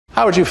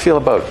How would you feel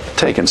about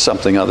taking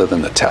something other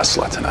than the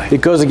Tesla tonight?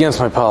 It goes against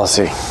my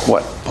policy.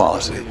 What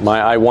policy?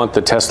 My I want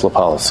the Tesla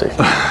policy.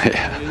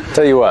 Yeah.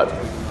 Tell you what,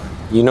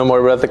 you know more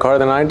about the car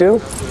than I do?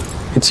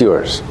 It's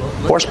yours.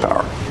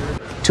 Horsepower.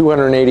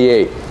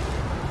 288.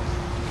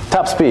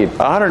 Top speed.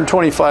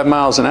 125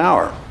 miles an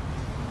hour.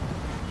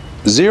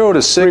 0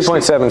 to 60.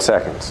 3.7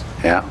 seconds.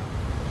 Yeah.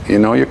 You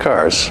know your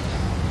cars.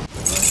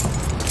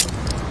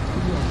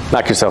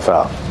 Knock yourself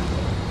out.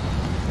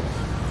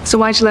 So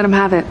why'd you let him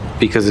have it?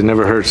 Because it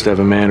never hurts to have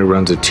a man who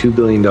runs a $2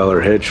 billion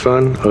hedge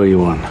fund owe you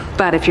one.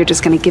 But if you're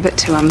just going to give it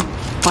to him,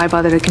 why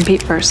bother to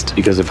compete first?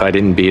 Because if I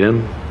didn't beat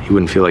him, he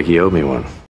wouldn't feel like he owed me one.